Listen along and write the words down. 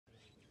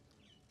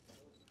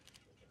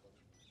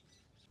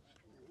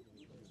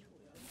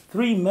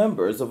Three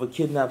members of a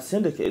kidnap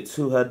syndicate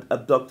who had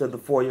abducted the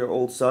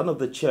 4-year-old son of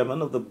the chairman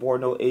of the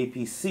Borno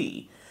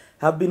APC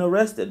have been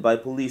arrested by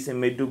police in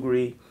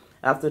Maiduguri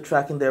after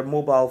tracking their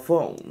mobile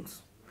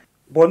phones.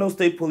 Borno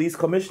State Police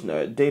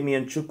Commissioner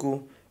Damian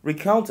Chukwu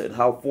recounted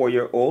how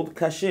 4-year-old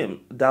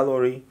Kashim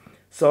Dalori,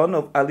 son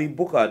of Ali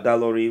Bukar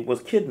Dalori,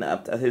 was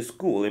kidnapped at his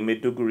school in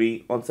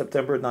Maiduguri on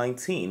September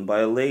 19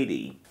 by a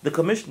lady. The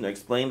commissioner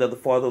explained that the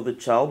father of the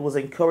child was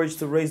encouraged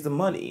to raise the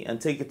money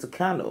and take it to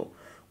Kano,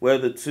 where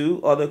the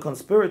two other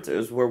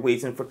conspirators were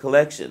waiting for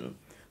collection.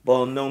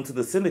 But unknown to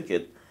the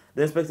syndicate,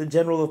 the Inspector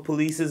General of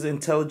Police's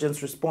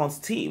Intelligence Response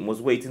Team was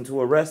waiting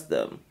to arrest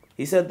them.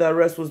 He said the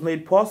arrest was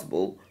made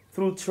possible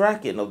through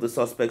tracking of the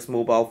suspects'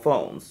 mobile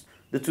phones.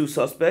 The two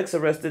suspects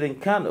arrested in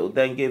Kano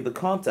then gave the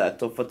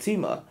contact of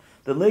Fatima,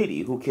 the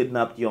lady who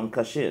kidnapped young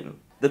Kashin.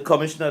 The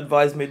commissioner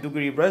advised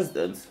Maiduguri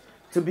residents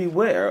to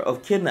beware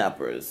of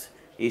kidnappers.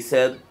 He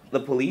said the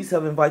police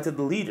have invited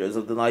the leaders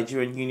of the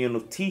Nigerian Union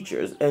of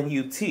Teachers,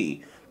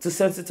 NUT, to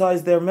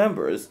sensitize their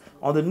members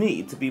on the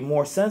need to be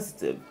more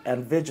sensitive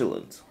and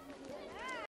vigilant.